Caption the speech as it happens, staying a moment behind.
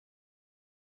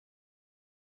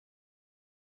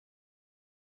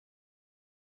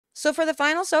So for the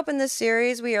final soap in this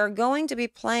series, we are going to be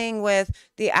playing with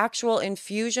the actual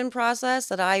infusion process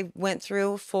that I went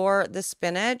through for the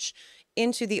spinach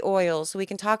into the oil. So we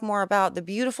can talk more about the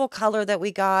beautiful color that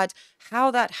we got, how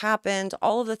that happened,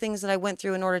 all of the things that I went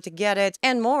through in order to get it,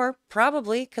 and more,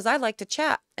 probably, because I like to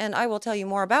chat. And I will tell you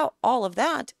more about all of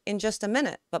that in just a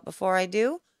minute. But before I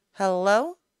do,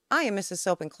 hello, I am Mrs.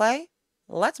 Soap and Clay.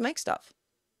 Let's make stuff.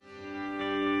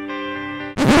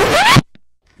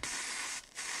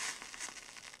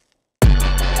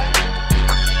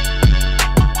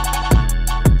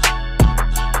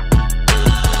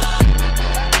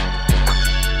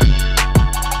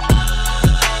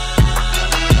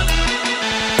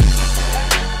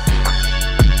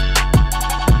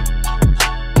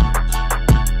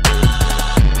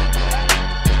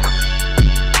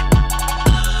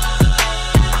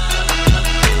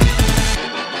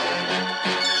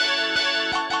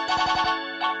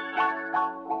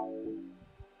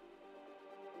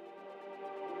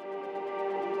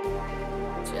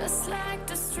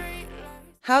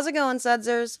 How's it going,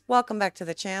 Sudsers? Welcome back to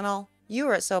the channel. You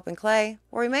are at Soap and Clay,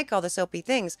 where we make all the soapy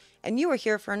things, and you are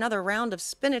here for another round of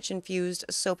spinach-infused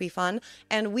soapy fun,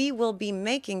 and we will be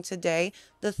making today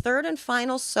the third and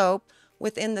final soap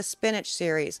within the spinach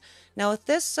series. Now with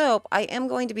this soap, I am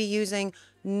going to be using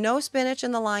no spinach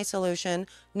in the lye solution,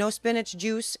 no spinach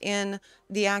juice in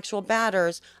the actual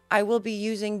batters. I will be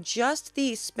using just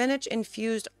the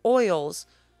spinach-infused oils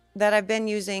that I've been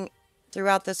using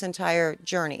throughout this entire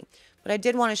journey. But I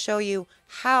did want to show you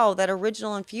how that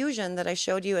original infusion that I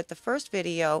showed you at the first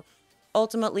video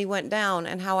ultimately went down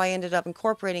and how I ended up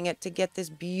incorporating it to get this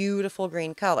beautiful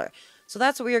green color. So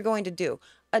that's what we are going to do.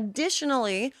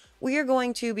 Additionally, we are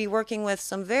going to be working with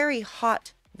some very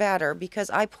hot batter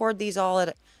because I poured these all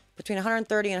at between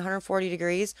 130 and 140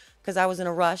 degrees because I was in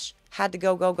a rush, had to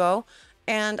go.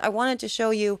 And I wanted to show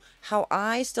you how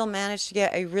I still managed to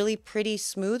get a really pretty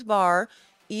smooth bar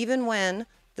even when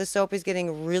the soap is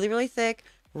getting really thick,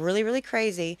 really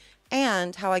crazy,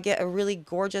 and how I get a really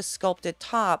gorgeous sculpted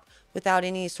top without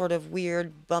any sort of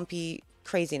weird bumpy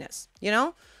craziness, you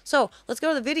know? So let's go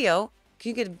to the video.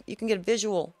 You can get a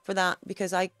visual for that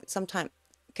because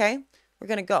okay, we're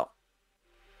gonna go.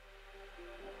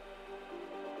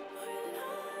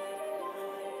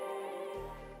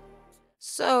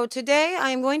 So today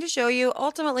I'm going to show you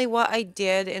ultimately what I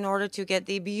did in order to get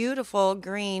the beautiful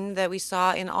green that we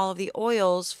saw in all of the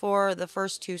oils for the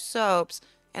first two soaps.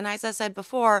 And as I said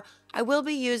before, I will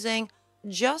be using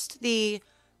just the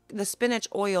spinach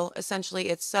oil essentially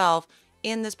itself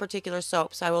in this particular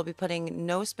soap. So I will be putting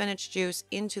no spinach juice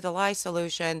into the lye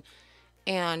solution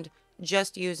and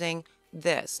just using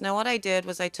this. Now what I did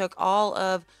was I took all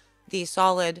of the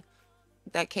solid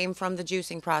that came from the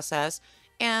juicing process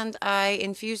and I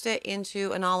infused it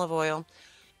into an olive oil,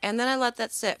 and then I let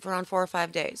that sit for around 4 or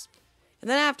 5 days. And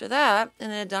then after that,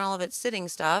 and it had done all of its sitting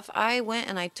stuff, I went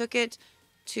and I took it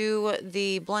to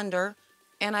the blender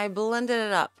and I blended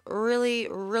it up really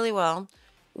well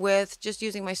with just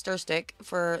using my stir stick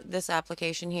for this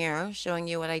application here, showing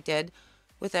you what I did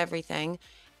with everything.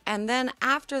 And then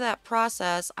after that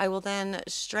process, I will then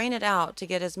strain it out to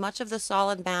get as much of the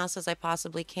solid mass as I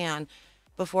possibly can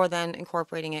before then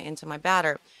incorporating it into my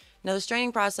batter. Now the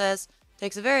straining process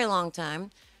takes a very long time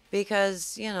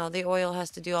because, you know, the oil has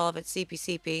to do all of its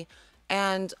CP.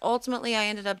 And ultimately I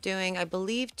ended up doing, I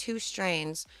believe, 2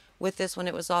 strains with this when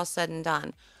it was all said and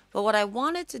done. But what I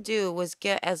wanted to do was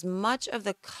get as much of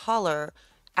the color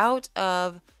out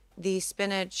of the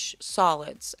spinach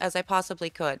solids as I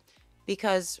possibly could.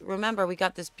 Because remember, we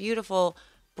got this beautiful,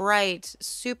 bright,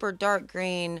 super dark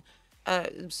green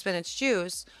spinach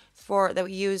juice that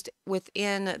we used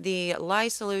within the lye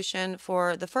solution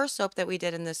for the first soap that we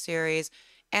did in this series,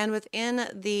 and within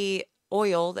the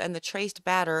oil and the traced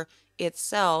batter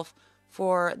itself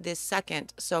for this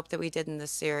second soap that we did in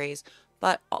this series.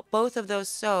 But both of those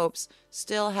soaps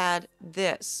still had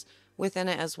this within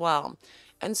it as well.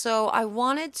 And so I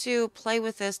wanted to play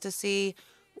with this to see,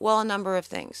 well, a number of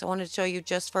things. I wanted to show you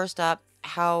just first up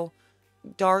how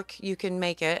dark you can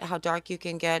make it, how dark you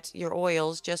can get your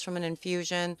oils just from an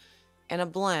infusion and a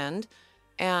blend,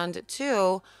 and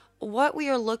 2, what we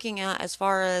are looking at as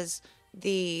far as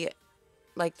the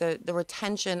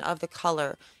retention of the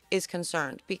color is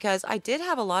concerned, because I did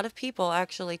have a lot of people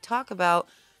actually talk about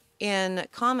in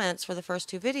comments for the first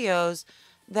 2 videos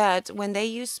that when they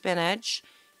use spinach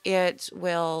it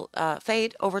will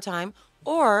fade over time,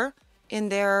 or in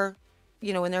their,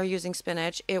 when they're using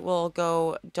spinach, it will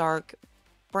go dark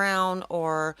brown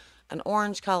or an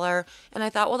orange color. And I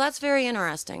thought, well, that's very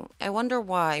interesting. I wonder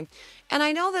why. And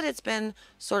I know that it's been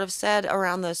sort of said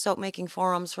around the soap making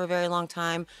forums for a very long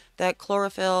time that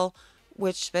chlorophyll,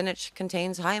 which spinach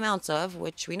contains high amounts of,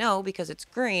 which we know because it's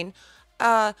green,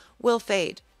 will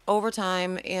fade over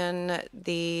time in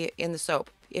the soap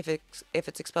if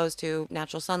it's exposed to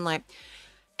natural sunlight.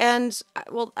 And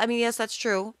well, I mean, yes, that's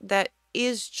true. That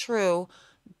is true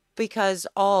because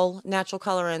all natural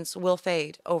colorants will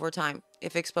fade over time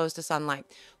if exposed to sunlight,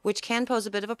 which can pose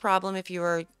a bit of a problem if you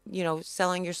are,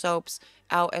 selling your soaps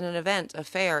out at an event, a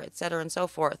fair, etc., and so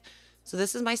forth. So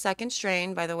this is my second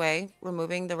strain, by the way,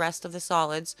 removing the rest of the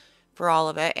solids for all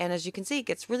of it. And as you can see, it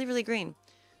gets really, really green.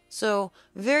 So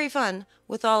very fun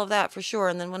with all of that for sure.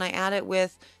 And then when I add it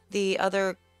with the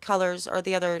other colors or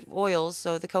the other oils,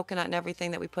 so the coconut and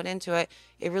everything that we put into it,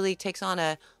 it really takes on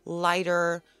a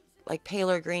lighter, like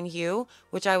paler green hue,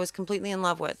 which I was completely in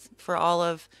love with for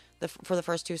the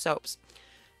first two soaps.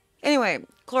 Anyway,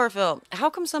 chlorophyll. How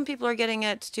come some people are getting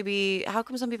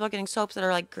soaps that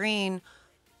are like green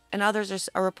and others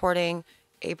are reporting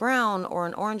a brown or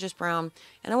an orangish brown?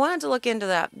 And I wanted to look into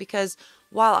that because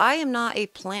while I am not a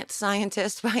plant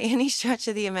scientist by any stretch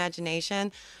of the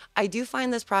imagination, I do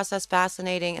find this process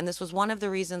fascinating, and this was one of the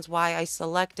reasons why I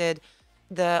selected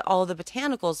all the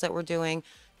botanicals that we're doing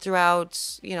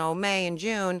throughout, May and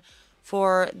June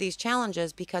for these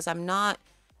challenges, because I'm not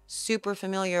super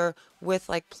familiar with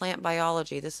like plant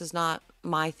biology. This is not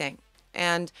my thing.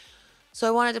 And so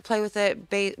I wanted to play with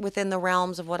it within the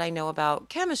realms of what I know about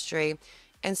chemistry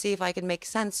and see if I could make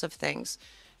sense of things.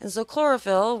 And so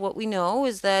chlorophyll, what we know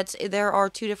is that there are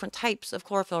two different types of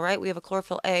chlorophyll, right? We have a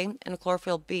chlorophyll A and a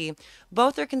chlorophyll B.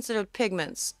 Both are considered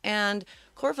pigments. And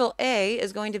chlorophyll A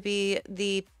is going to be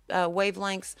the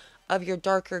wavelengths of your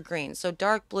darker green. So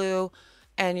dark blue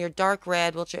and your dark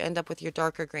red will end up with your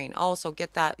darker green. Also,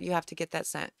 get that. You have to get that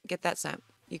scent. Get that scent.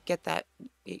 You get that.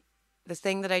 The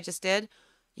thing that I just did,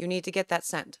 you need to get that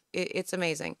scent. It's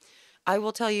amazing. I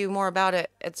will tell you more about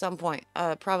it at some point,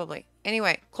 probably.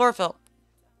 Anyway, chlorophyll.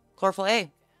 Chlorophyll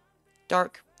A,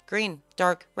 dark green,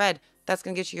 dark red. That's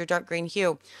going to get you your dark green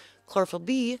hue. Chlorophyll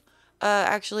B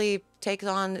actually takes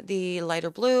on the lighter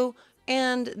blue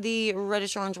and the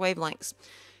reddish orange wavelengths.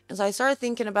 And so I started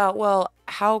thinking about, well,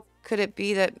 how could it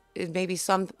be that maybe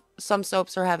some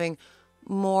soaps are having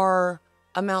more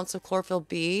amounts of chlorophyll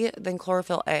B than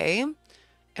chlorophyll A,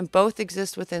 and both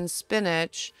exist within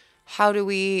spinach? How do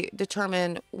we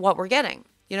determine what we're getting?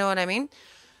 You know what I mean?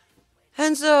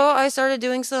 And so I started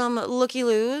doing some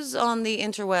looky-loos on the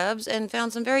interwebs and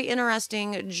found some very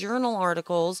interesting journal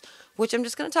articles, which I'm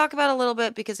just going to talk about a little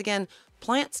bit because, again,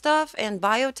 plant stuff and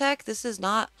biotech, this is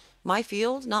not my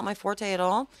field, not my forte at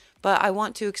all, but I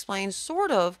want to explain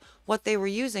sort of what they were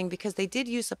using because they did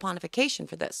use saponification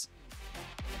for this.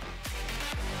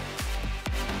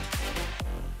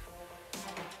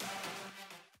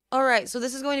 All right, so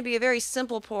this is going to be a very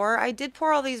simple pour. I did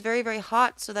pour all these very, very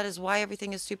hot, so that is why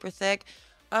everything is super thick.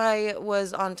 I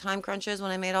was on time crunches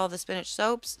when I made all the spinach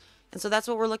soaps, and so that's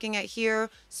what we're looking at here.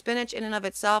 Spinach in and of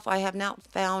itself, I have not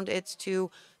found it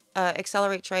to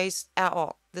accelerate trace at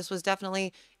all. This was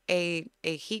definitely a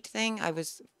heat thing. I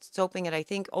was soaping at, I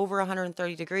think, over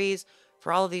 130 degrees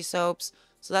for all of these soaps,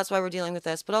 so that's why we're dealing with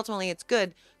this. But ultimately, it's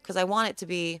good because I want it to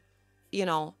be,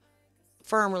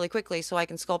 firm really quickly so I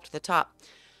can sculpt the top.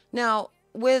 Now,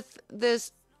 with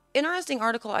this interesting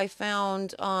article I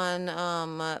found on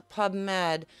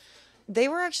PubMed, they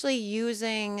were actually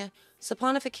using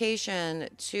saponification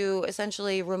to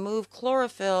essentially remove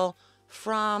chlorophyll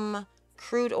from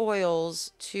crude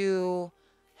oils to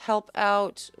help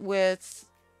out with,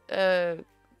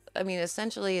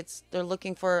 essentially they're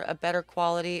looking for a better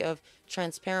quality of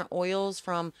transparent oils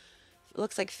from, it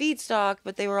looks like feedstock,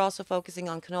 but they were also focusing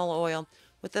on canola oil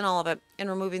within all of it and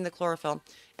removing the chlorophyll.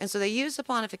 And so they use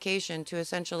saponification to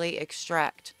essentially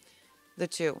extract the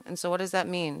two. And so what does that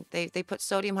mean? They put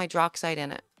sodium hydroxide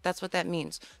in it. That's what that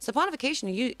means.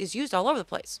 Saponification is used all over the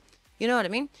place. You know what I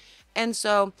mean? And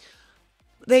so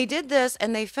they did this,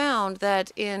 and they found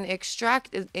that in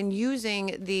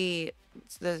using the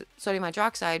sodium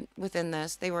hydroxide within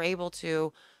this, they were able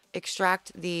to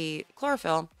extract the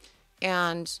chlorophyll,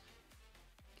 and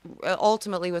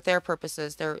ultimately, with their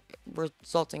purposes, they're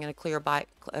resulting in a cleaner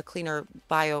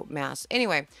biomass.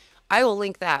 Anyway, I will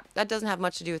link that. That doesn't have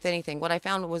much to do with anything. What I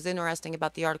found was interesting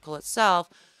about the article itself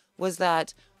was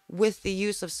that with the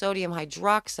use of sodium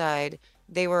hydroxide,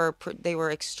 they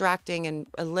were extracting and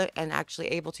actually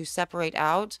able to separate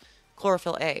out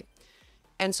chlorophyll A.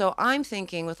 And so I'm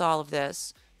thinking with all of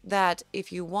this that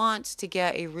if you want to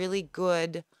get a really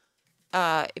good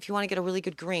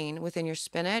green within your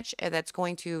spinach that's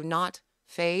going to not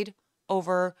fade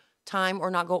over time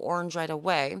or not go orange right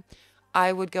away,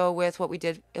 I would go with what we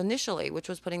did initially, which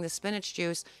was putting the spinach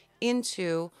juice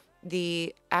into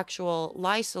the actual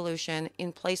lye solution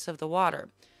in place of the water.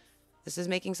 This is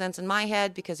making sense in my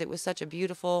head because it was such a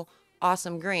beautiful,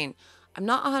 awesome green. I'm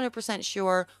not 100%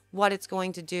 sure what it's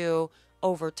going to do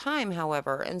over time,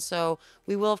 however. And so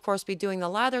we will, of course, be doing the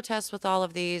lather test with all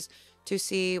of these to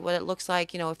see what it looks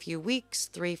like, a few weeks,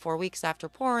 3-4 weeks after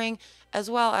pouring,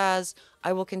 as well as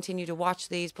I will continue to watch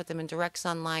these, put them in direct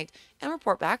sunlight, and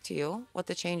report back to you what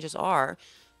the changes are.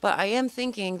 But I am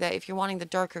thinking that if you're wanting the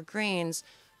darker greens,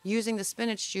 using the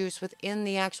spinach juice within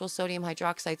the actual sodium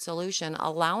hydroxide solution,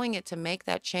 allowing it to make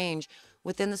that change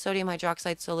within the sodium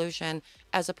hydroxide solution,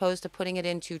 as opposed to putting it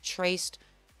into traced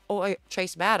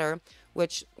batter,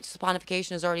 which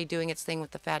saponification is already doing its thing with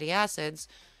the fatty acids,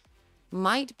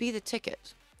 might be the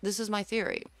ticket. This is my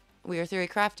theory. We are theory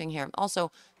crafting here. Also,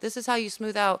 this is how you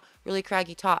smooth out really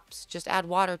craggy tops. Just add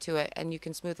water to it and you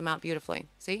can smooth them out beautifully.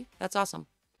 See? That's awesome.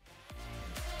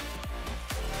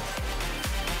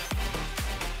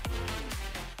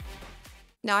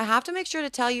 Now, I have to make sure to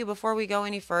tell you before we go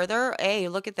any further, hey,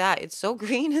 look at that. It's so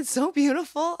green. It's so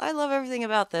beautiful. I love everything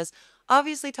about this.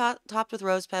 Obviously topped with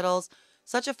rose petals.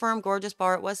 Such a firm, gorgeous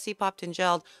bar. It was C-popped and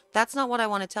gelled. That's not what I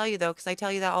want to tell you, though, because I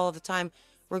tell you that all of the time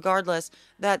regardless.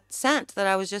 That scent that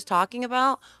I was just talking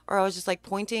about, or I was just like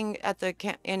pointing at the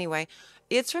anyway,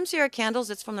 it's from Sierra Candles.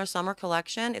 It's from their summer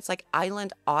collection. It's like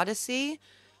Island Odyssey.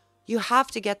 You have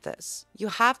to get this. You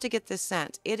have to get this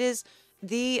scent. It is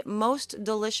the most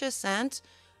delicious scent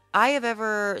I have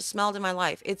ever smelled in my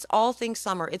life. It's all things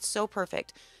summer. It's so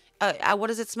perfect. What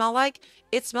does it smell like?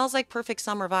 It smells like perfect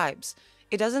summer vibes.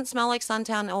 It doesn't smell like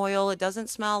suntan oil. It doesn't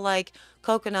smell like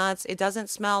coconuts. It doesn't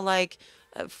smell like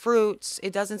fruits.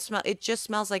 It just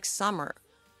smells like summer.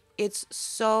 It's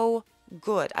so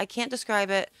good. I can't describe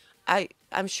it.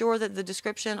 I'm sure that the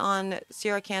description on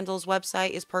Sierra Candles'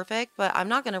 website is perfect, but I'm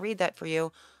not going to read that for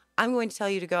you. I'm going to tell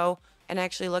you to go and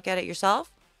actually look at it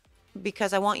yourself,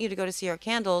 because I want you to go to Sierra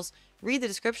Candles, read the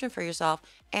description for yourself,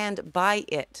 and buy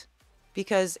it,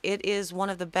 because it is one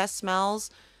of the best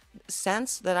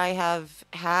scents that I have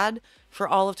had for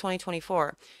all of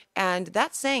 2024. And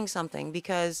that's saying something,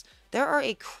 because there are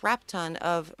a crap ton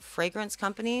of fragrance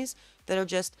companies that are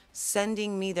just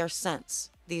sending me their scents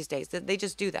these days. They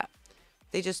just do that.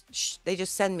 They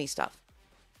just send me stuff.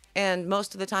 And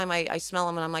most of the time I smell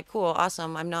them and I'm like, cool,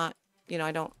 awesome. I'm not,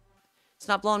 it's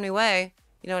not blowing me away.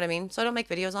 You know what I mean? So I don't make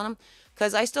videos on them,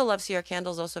 because I still love Sierra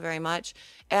Candles also very much.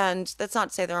 And that's not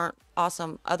to say there aren't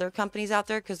awesome other companies out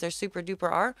there, because they're super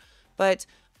duper are. But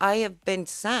I have been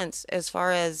sent, as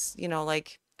far as,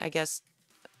 like, I guess,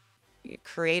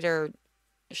 creator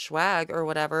swag or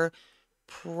whatever,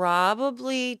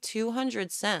 probably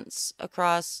 200 cents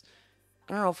across,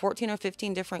 I don't know, 14 or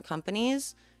 15 different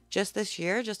companies just this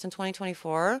year, just in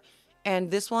 2024.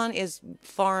 And this one is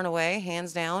far and away,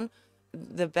 hands down,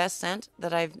 the best scent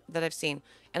that I've seen.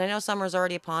 And I know summer's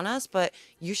already upon us, but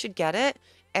you should get it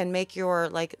and make your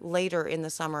like later in the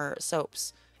summer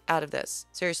soaps out of this.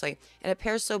 Seriously. And it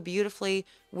pairs so beautifully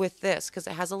with this, because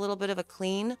it has a little bit of a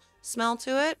clean smell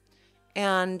to it.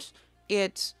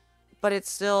 But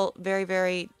it's still very,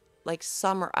 very like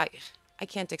summer. I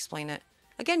can't explain it.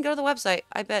 Again, go to the website.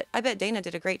 I bet Dana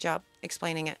did a great job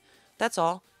explaining it. That's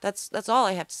all. That's all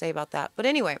I have to say about that. But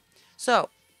anyway, so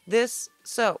this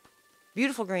soap,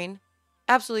 beautiful green,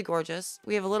 absolutely gorgeous.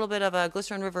 We have a little bit of a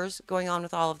glycerin reverse going on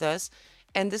with all of this.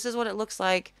 And this is what it looks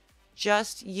like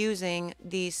just using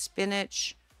the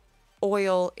spinach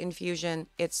oil infusion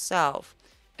itself.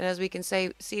 And as we can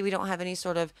see, we don't have any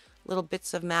sort of little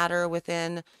bits of matter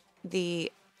within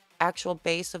the actual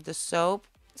base of the soap,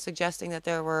 suggesting that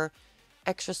there were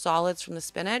extra solids from the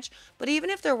spinach. But even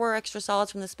if there were extra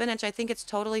solids from the spinach, I think it's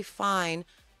totally fine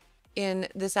in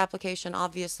this application,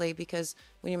 obviously, because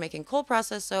when you're making cold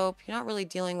process soap, you're not really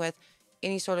dealing with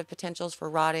any sort of potentials for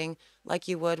rotting like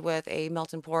you would with a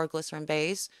melt and pour glycerin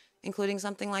base, including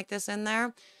something like this in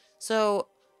there. So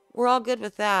we're all good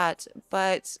with that.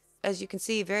 But as you can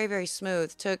see, very, very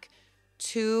smooth. Took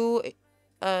 2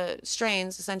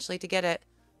 strains essentially to get it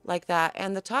like that.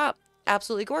 And the top,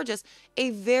 absolutely gorgeous. A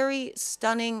very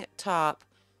stunning top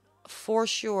for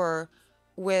sure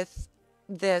with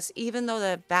this, even though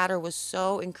the batter was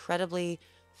so incredibly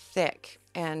thick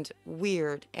and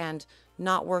weird and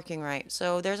not working right.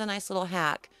 So there's a nice little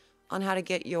hack on how to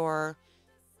get your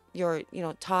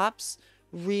tops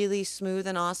really smooth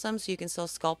and awesome, so you can still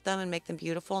sculpt them and make them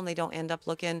beautiful and they don't end up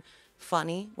looking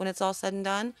funny when it's all said and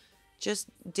done. Just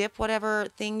dip whatever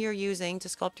thing you're using to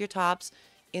sculpt your tops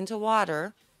into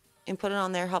water and put it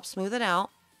on there, help smooth it out,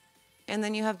 and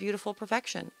then you have beautiful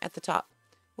perfection at the top.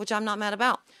 which I'm not mad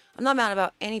about. I'm not mad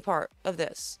about any part of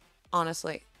this,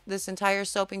 honestly. This entire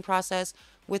soaping process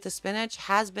with the spinach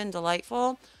has been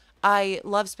delightful. I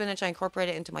love spinach. I incorporate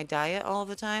it into my diet all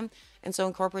the time. And so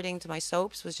incorporating into my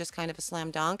soaps was just kind of a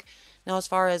slam dunk. Now, as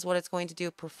far as what it's going to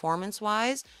do performance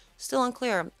wise, still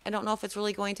unclear. I don't know if it's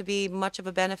really going to be much of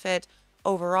a benefit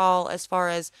overall as far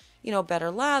as, better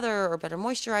lather or better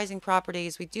moisturizing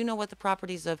properties. We do know what the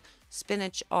properties of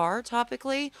spinach are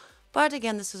topically, but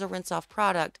again, this is a rinse off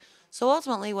product. So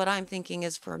ultimately, what I'm thinking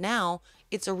is for now,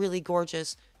 it's a really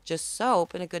gorgeous just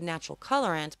soap and a good natural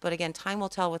colorant. But again, time will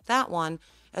tell with that one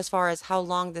as far as how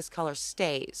long this color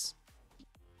stays.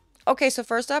 Okay, so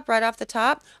first up, right off the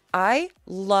top, I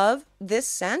love this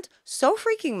scent so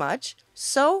freaking much.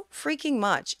 So freaking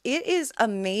much. It is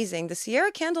amazing. The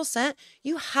Sierra Candle scent,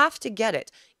 you have to get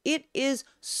it. It is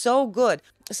so good.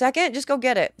 Second, just go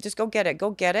get it. Just go get it. Go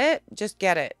get it. Just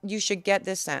get it. You should get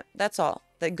this scent. That's all.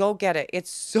 Go get it. It's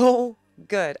so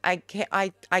good. I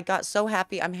got so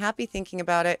happy. I'm happy thinking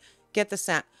about it. Get the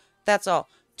scent. That's all.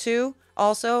 Two,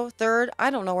 also, third, I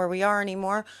don't know where we are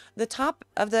anymore. The top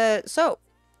of the soap.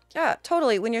 Yeah,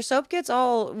 totally. When your soap gets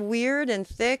all weird and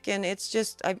thick and it's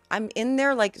just, I'm in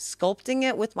there like sculpting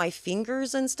it with my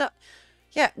fingers and stuff.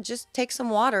 Yeah, just take some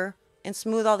water and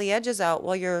smooth all the edges out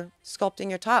while you're sculpting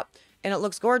your top. And it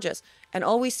looks gorgeous. And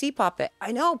always C-pop it.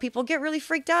 I know people get really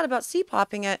freaked out about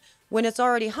C-popping it when it's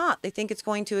already hot. They think it's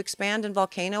going to expand and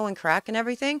volcano and crack and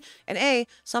everything. And A,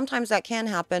 sometimes that can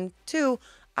happen. Two,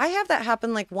 I have that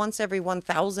happen like once every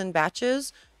 1,000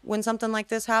 batches when something like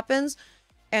this happens.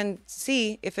 And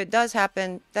C, if it does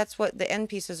happen, that's what the end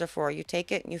pieces are for. You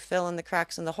take it and you fill in the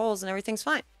cracks and the holes and everything's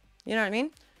fine. You know what I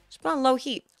mean? Just put on low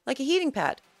heat, like a heating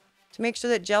pad, to make sure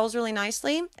that it gels really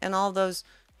nicely and all those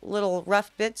little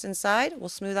rough bits inside will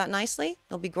smooth out nicely.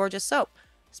 It'll be gorgeous soap.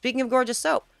 Speaking of gorgeous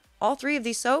soap, all three of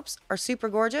these soaps are super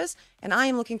gorgeous and I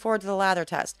am looking forward to the lather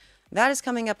test. That is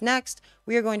coming up next.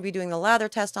 We are going to be doing the lather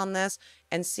test on this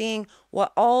and seeing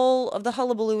what all of the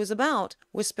hullabaloo is about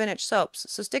with spinach soaps.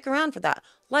 So stick around for that.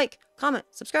 Like, comment,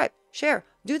 subscribe, share,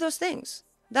 do those things.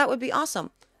 That would be awesome.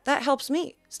 That helps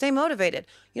me stay motivated.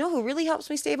 You know who really helps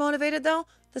me stay motivated though?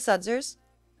 The Sudsers.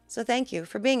 So thank you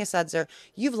for being a Sudser.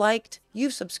 You've liked,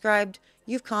 you've subscribed,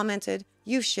 you've commented,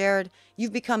 you've shared,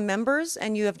 you've become members,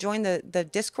 and you have joined the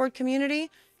Discord community.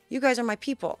 You guys are my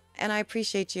people, and I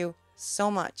appreciate you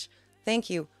so much. Thank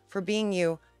you for being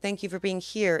you. Thank you for being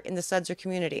here in the Sudser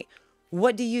community.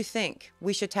 What do you think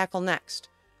we should tackle next?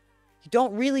 You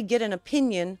don't really get an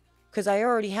opinion because I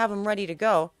already have them ready to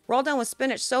go. We're all done with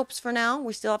spinach soaps for now.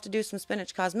 We still have to do some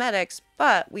spinach cosmetics,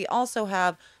 but we also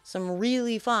have some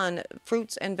really fun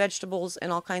fruits and vegetables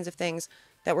and all kinds of things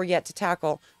that we're yet to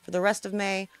tackle for the rest of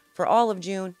May, for all of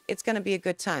June. It's going to be a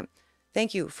good time.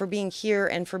 Thank you for being here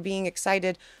and for being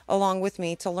excited along with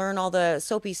me to learn all the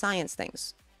soapy science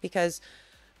things, because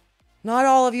not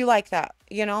all of you like that,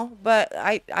 but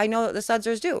I know that the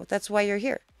Sudsers do. That's why you're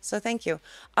here. So thank you.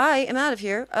 I am out of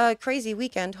here. A crazy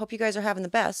weekend. Hope you guys are having the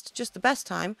best, just the best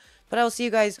time. But I will see you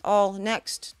guys all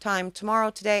next time, tomorrow,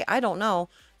 today, I don't know,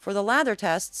 for the lather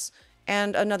tests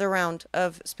and another round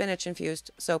of spinach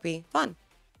infused soapy fun.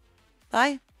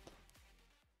 Bye.